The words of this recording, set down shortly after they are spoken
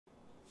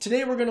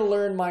Today we're going to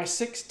learn my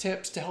 6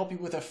 tips to help you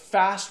with a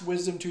fast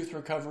wisdom tooth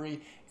recovery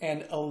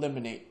and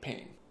eliminate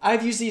pain.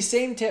 I've used these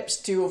same tips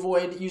to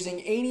avoid using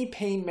any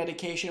pain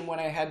medication when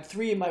I had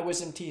 3 of my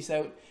wisdom teeth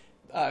out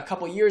a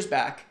couple years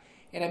back,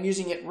 and I'm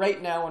using it right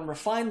now and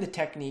refined the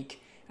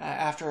technique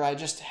after I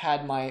just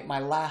had my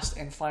last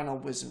and final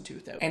wisdom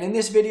tooth out. And in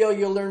this video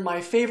you'll learn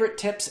my favorite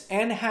tips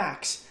and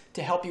hacks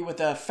to help you with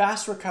a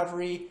fast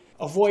recovery,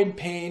 avoid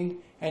pain,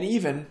 and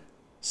even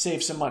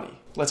save some money.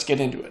 Let's get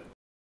into it.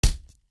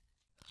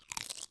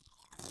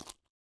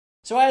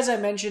 So as I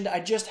mentioned, I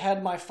just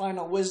had my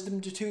final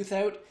wisdom tooth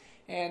out,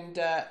 and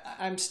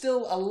I'm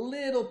still a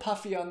little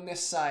puffy on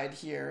this side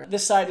here.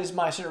 This side is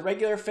my sort of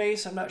regular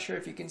face. I'm not sure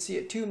if you can see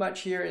it too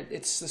much here.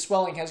 The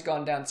swelling has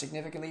gone down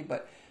significantly,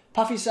 but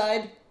puffy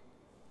side,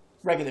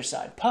 regular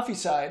side. Puffy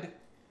side,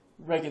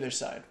 regular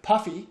side.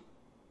 Puffy,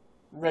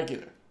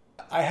 regular.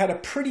 I had a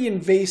pretty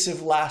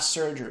invasive last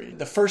surgery.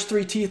 The first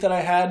 3 teeth that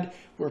I had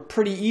were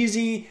pretty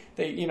easy.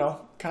 They,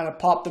 kind of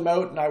popped them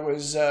out, and I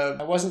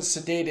wasn't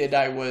sedated.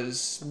 I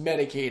was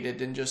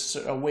medicated and just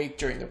awake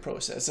during the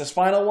process. This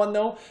final one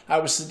though, I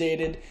was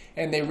sedated,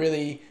 and they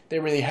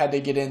really had to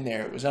get in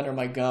there. It was under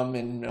my gum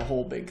and a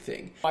whole big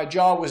thing. My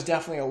jaw was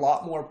definitely a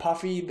lot more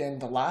puffy than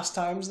the last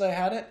times that I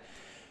had it.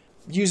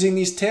 Using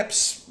these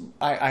tips,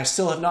 I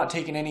still have not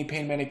taken any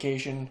pain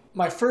medication.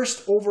 My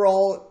first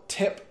overall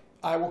tip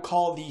I will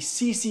call the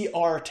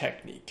CCR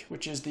technique,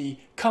 which is the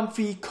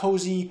comfy,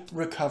 cozy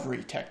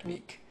recovery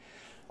technique.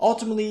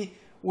 Ultimately,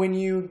 when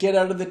you get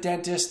out of the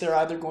dentist, they're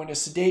either going to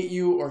sedate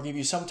you or give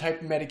you some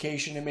type of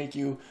medication to make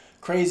you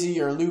crazy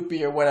or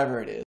loopy or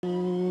whatever it is.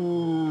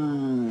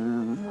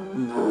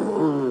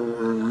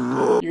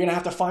 You're going to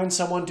have to find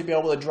someone to be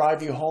able to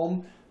drive you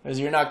home, because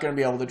you're not going to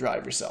be able to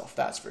drive yourself,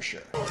 that's for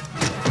sure.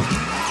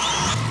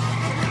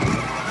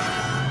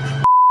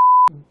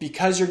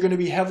 Because you're going to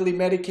be heavily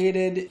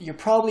medicated, you're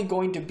probably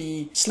going to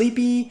be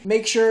sleepy.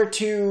 Make sure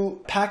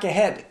to pack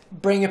ahead.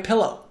 Bring a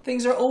pillow.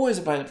 Things are always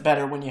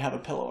better when you have a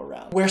pillow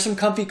around. Wear some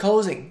comfy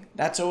clothing.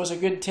 That's always a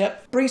good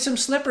tip. Bring some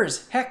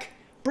slippers. Heck,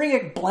 bring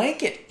a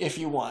blanket if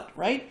you want,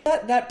 right?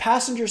 That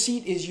passenger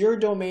seat is your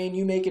domain.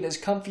 You make it as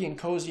comfy and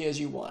cozy as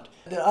you want.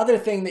 The other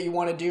thing that you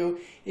want to do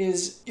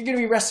is you're going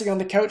to be resting on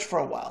the couch for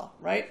a while,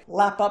 right?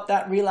 Lap up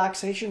that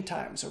relaxation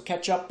time. So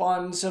catch up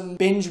on some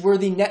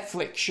binge-worthy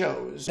Netflix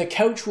shows. The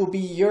couch will be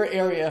your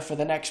area for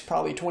the next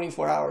probably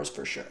 24 hours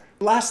for sure.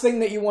 Last thing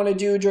that you want to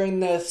do during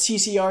the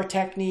CCR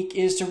technique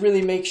is to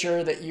really make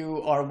sure that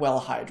you are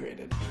well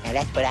hydrated. And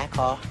that's what I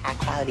call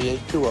high-quality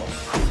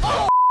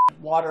H2O.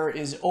 Water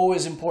is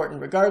always important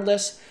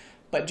regardless,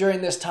 but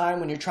during this time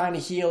when you're trying to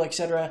heal,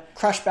 etc.,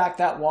 crush back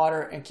that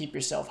water and keep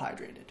yourself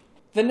hydrated.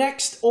 The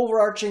next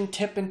overarching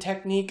tip and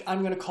technique I'm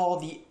going to call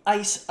the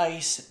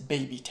ice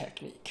baby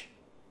technique.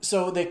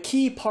 So the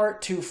key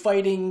part to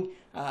fighting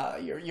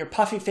your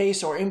puffy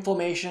face or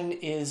inflammation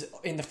is,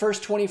 in the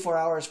first 24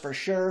 hours for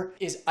sure,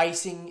 is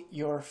icing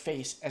your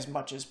face as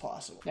much as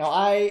possible. Now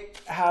I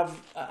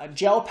have a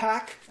gel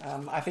pack.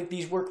 I think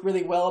these work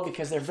really well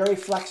because they're very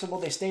flexible,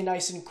 they stay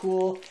nice and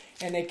cool,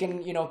 and they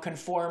can,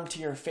 conform to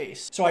your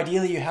face. So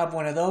ideally you have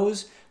one of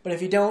those, but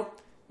if you don't,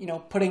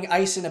 putting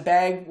ice in a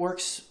bag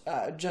works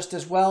just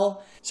as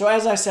well. So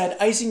as I said,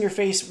 icing your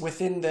face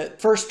within the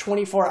first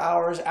 24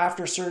 hours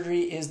after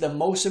surgery is the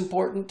most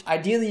important.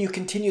 Ideally, you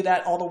continue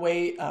that all the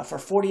way for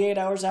 48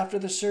 hours after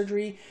the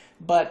surgery,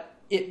 but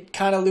it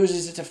kind of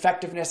loses its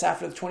effectiveness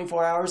after the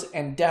 24 hours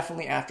and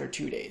definitely after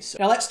 2 days. So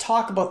now let's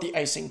talk about the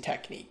icing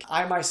technique.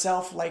 I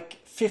myself like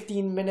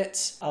 15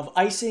 minutes of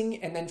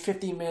icing and then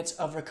 15 minutes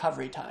of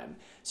recovery time.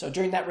 So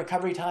during that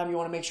recovery time, you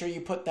want to make sure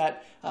you put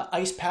that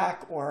ice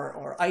pack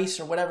or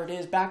ice or whatever it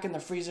is back in the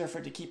freezer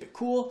to keep it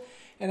cool.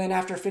 And then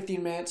after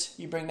 15 minutes,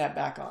 you bring that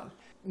back on.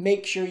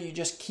 Make sure you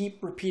just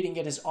keep repeating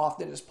it as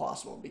often as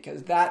possible,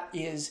 because that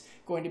is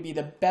going to be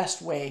the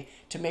best way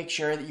to make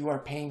sure that you are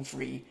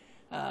pain-free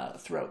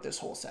throughout this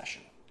whole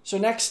session. So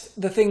next,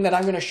 the thing that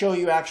I'm going to show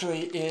you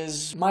actually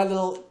is my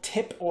little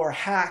tip or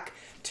hack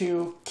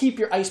to keep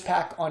your ice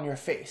pack on your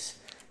face.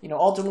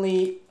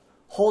 Ultimately,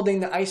 holding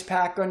the ice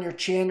pack on your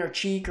chin or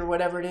cheek or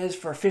whatever it is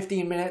for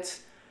 15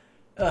 minutes,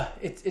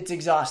 it's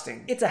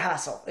exhausting. It's a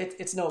hassle.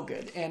 It's no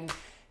good. And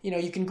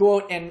you can go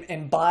out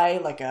and buy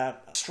like a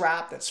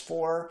strap that's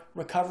for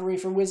recovery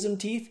for wisdom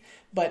teeth,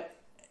 but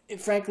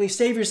frankly,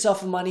 save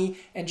yourself money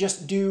and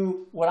just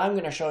do what I'm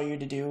going to show you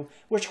to do,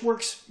 which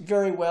works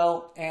very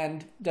well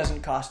and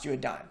doesn't cost you a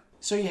dime.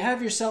 So you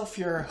have yourself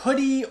your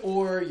hoodie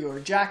or your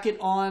jacket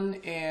on,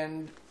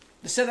 and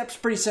the setup's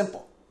pretty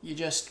simple. You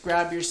just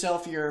grab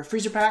yourself your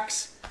freezer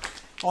packs.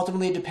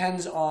 Ultimately, it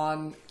depends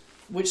on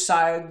which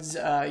sides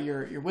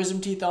your wisdom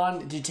teeth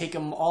on. Do you take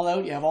them all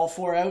out? You have all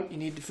 4 out. You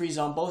need to freeze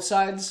on both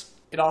sides.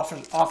 It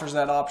offers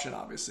that option,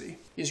 obviously.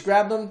 You just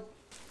grab them,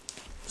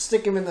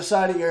 stick them in the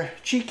side of your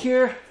cheek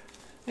here,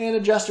 and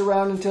adjust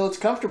around until it's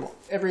comfortable.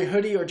 Every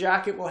hoodie or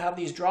jacket will have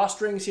these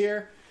drawstrings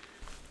here.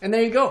 And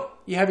there you go.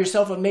 You have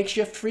yourself a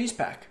makeshift freeze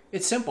pack.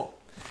 It's simple.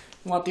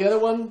 Want the other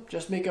one?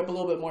 Just make up a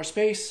little bit more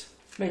space.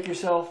 Make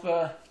yourself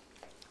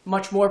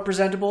much more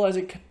presentable,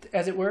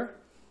 as it were.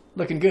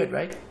 Looking good,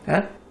 right?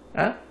 Huh?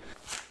 Huh?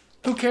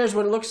 Who cares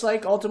what it looks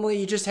like? Ultimately,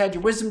 you just had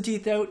your wisdom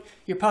teeth out,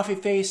 you're puffy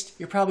faced,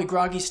 you're probably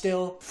groggy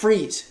still.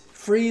 Freeze.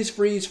 Freeze,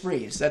 freeze,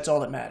 freeze. That's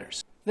all that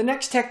matters. The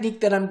next technique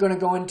that I'm going to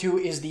go into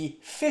is the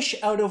fish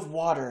out of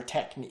water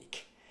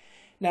technique.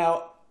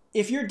 Now,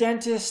 if your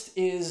dentist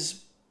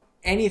is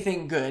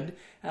anything good,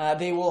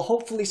 they will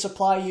hopefully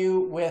supply you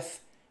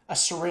with a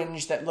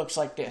syringe that looks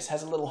like this,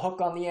 has a little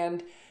hook on the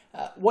end.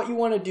 What you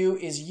want to do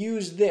is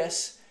use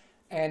this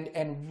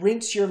and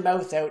rinse your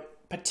mouth out,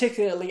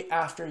 particularly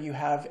after you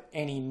have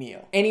any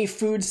meal. Any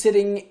food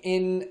sitting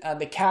in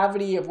the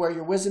cavity of where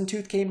your wisdom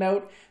tooth came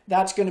out,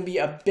 that's going to be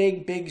a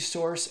big, big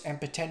source and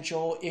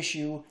potential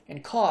issue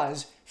and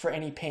cause for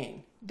any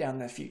pain down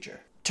the future.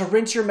 To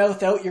rinse your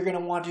mouth out, you're going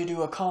to want to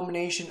do a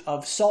combination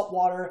of salt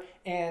water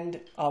and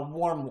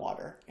warm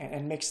water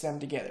and mix them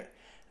together.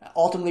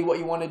 Ultimately, what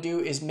you want to do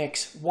is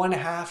mix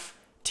 1/2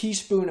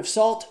 teaspoon of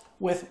salt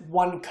with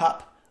 1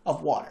 cup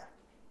of water.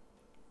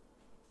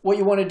 What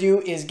you want to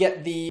do is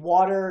get the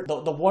water,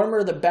 the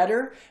warmer the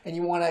better, and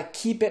you want to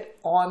keep it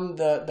on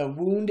the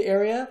wound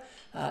area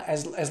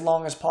as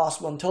long as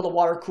possible until the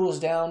water cools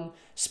down.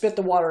 Spit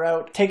the water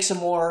out, take some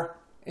more,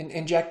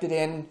 inject it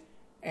in,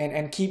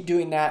 and keep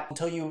doing that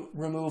until you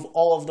remove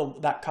all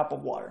of that cup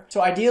of water.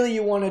 So ideally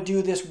you want to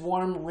do this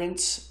warm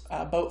rinse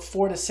about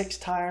 4 to 6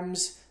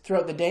 times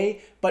throughout the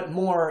day, but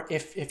more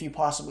if you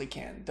possibly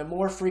can. The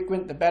more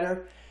frequent, the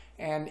better.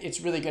 And it's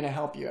really going to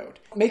help you out.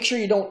 Make sure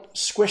you don't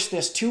squish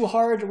this too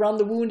hard around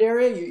the wound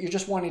area. You're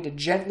just wanting to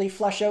gently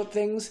flush out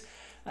things.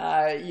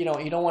 You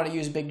don't want to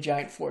use big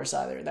giant force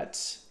either.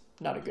 That's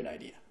not a good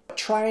idea.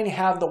 Try and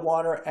have the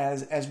water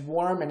as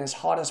warm and as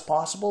hot as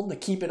possible to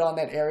keep it on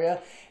that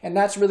area. And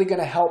that's really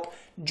going to help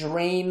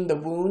drain the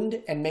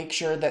wound and make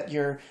sure that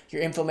your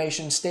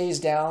inflammation stays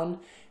down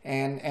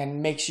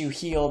and makes you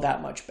heal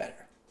that much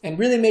better. And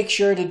really make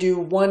sure to do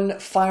one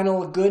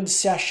final good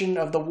session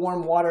of the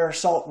warm water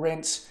salt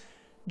rinse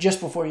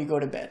just before you go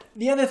to bed.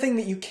 The other thing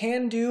that you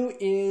can do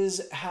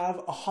is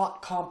have a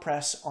hot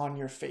compress on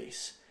your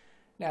face.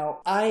 Now,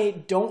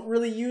 I don't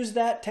really use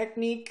that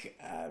technique.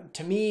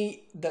 To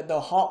me,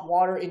 the hot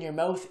water in your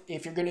mouth,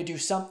 if you're going to do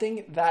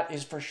something, that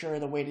is for sure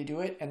the way to do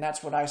it. And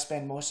that's what I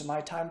spend most of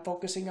my time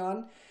focusing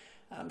on.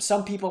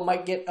 Some people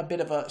might get a bit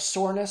of a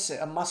soreness,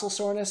 a muscle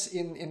soreness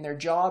in their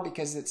jaw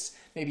because it's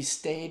maybe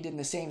stayed in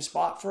the same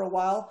spot for a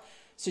while.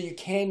 So you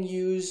can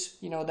use,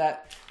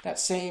 that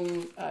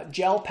same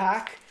gel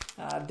pack.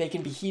 They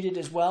can be heated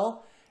as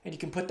well, and you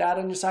can put that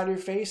on your side of your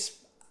face.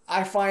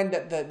 I find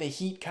that the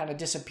heat kind of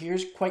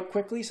disappears quite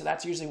quickly, so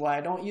that's usually why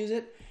I don't use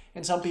it.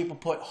 And some people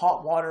put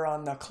hot water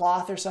on the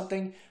cloth or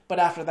something, but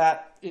after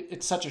that,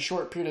 it's such a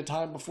short period of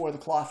time before the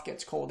cloth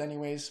gets cold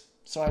anyways,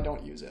 so I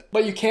don't use it.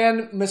 But you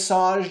can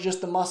massage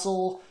just the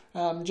muscle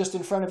just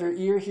in front of your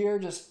ear here.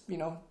 Just,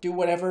 do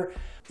whatever.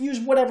 Use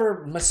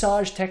whatever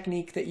massage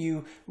technique that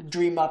you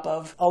dream up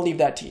of. I'll leave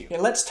that to you. Okay,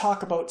 let's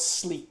talk about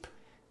sleep.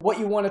 What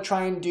you want to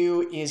try and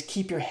do is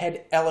keep your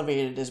head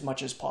elevated as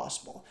much as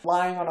possible.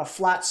 Lying on a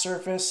flat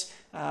surface,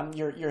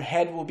 your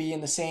head will be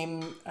in the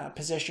same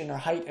position or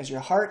height as your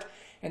heart,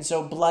 and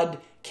so blood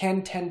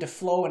can tend to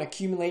flow and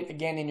accumulate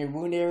again in your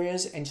wound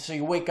areas, and so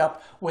you wake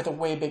up with a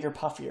way bigger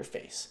puffier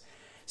face.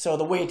 So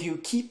the way to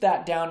keep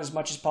that down as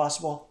much as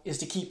possible is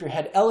to keep your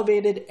head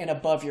elevated and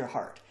above your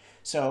heart.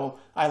 So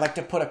I like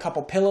to put a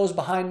couple pillows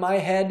behind my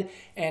head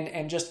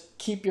and just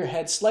keep your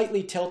head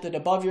slightly tilted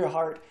above your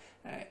heart.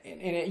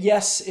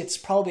 Yes, it's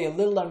probably a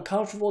little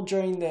uncomfortable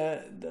during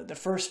the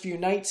first few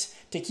nights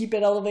to keep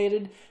it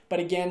elevated, but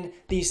again,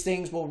 these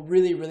things will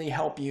really, really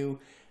help you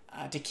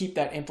to keep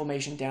that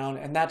inflammation down,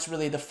 and that's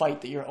really the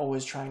fight that you're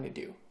always trying to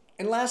do.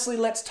 And lastly,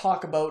 let's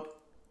talk about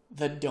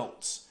the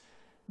don'ts.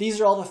 These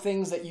are all the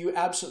things that you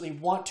absolutely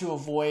want to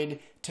avoid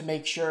to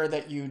make sure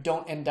that you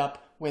don't end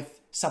up with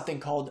something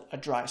called a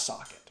dry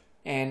socket.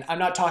 And I'm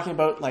not talking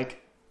about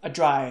like a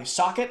dry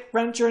socket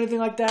wrench or anything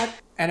like that.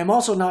 And I'm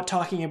also not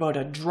talking about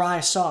a dry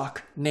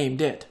sock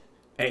named it.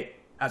 Hey,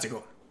 how's it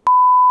going?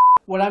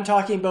 What I'm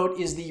talking about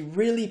is the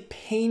really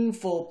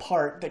painful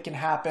part that can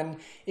happen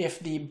if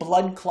the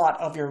blood clot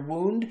of your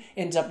wound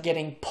ends up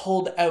getting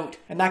pulled out.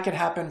 And that can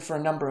happen for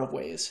a number of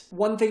ways.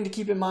 One thing to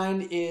keep in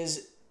mind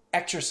is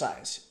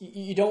exercise.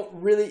 You don't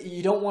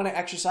want to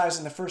exercise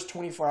in the first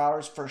 24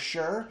 hours for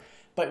sure.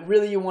 But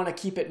really you want to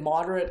keep it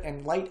moderate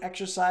and light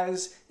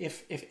exercise,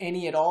 if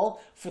any at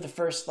all, for the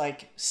first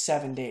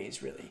 7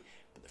 days really.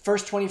 But the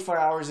first 24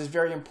 hours is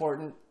very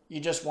important. You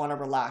just want to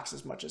relax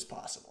as much as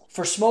possible.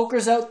 For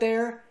smokers out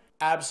there,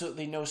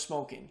 absolutely no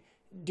smoking.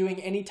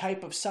 Doing any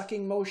type of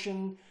sucking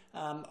motion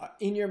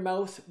in your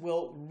mouth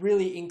will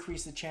really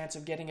increase the chance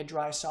of getting a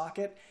dry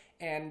socket,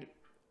 and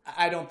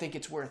I don't think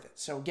it's worth it.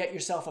 So get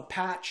yourself a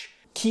patch.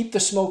 Keep the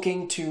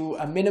smoking to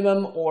a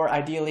minimum, or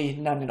ideally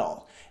none at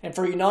all. And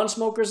for you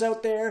non-smokers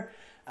out there,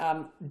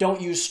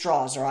 don't use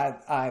straws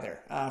either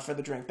for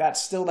the drink.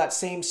 That's still that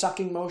same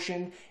sucking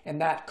motion, and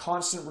that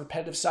constant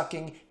repetitive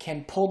sucking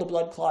can pull the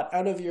blood clot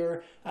out of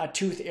your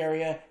tooth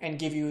area and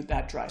give you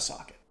that dry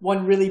socket.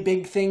 One really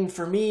big thing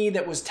for me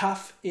that was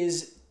tough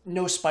is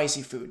no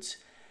spicy foods.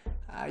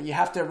 You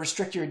have to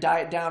restrict your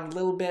diet down a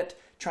little bit.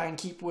 Try and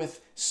keep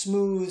with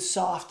smooth,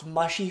 soft,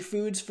 mushy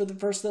foods for the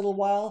first little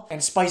while.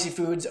 And spicy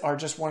foods are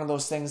just one of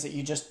those things that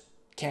you just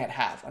can't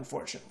have,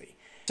 unfortunately.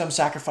 Some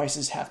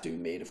sacrifices have to be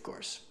made, of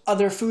course.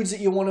 Other foods that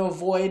you want to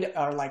avoid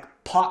are like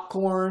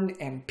popcorn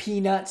and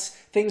peanuts,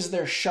 things that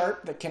are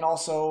sharp that can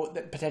also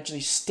potentially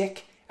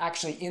stick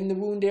actually in the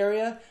wound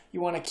area.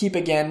 You want to keep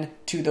again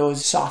to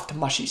those soft,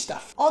 mushy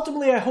stuff.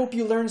 Ultimately, I hope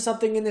you learned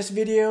something in this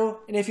video,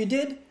 and if you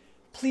did,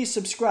 please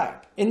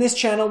subscribe. In this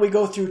channel, we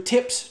go through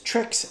tips,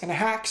 tricks, and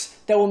hacks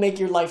that will make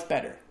your life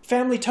better.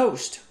 Family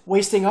toast,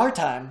 wasting our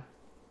time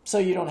so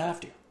you don't have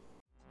to.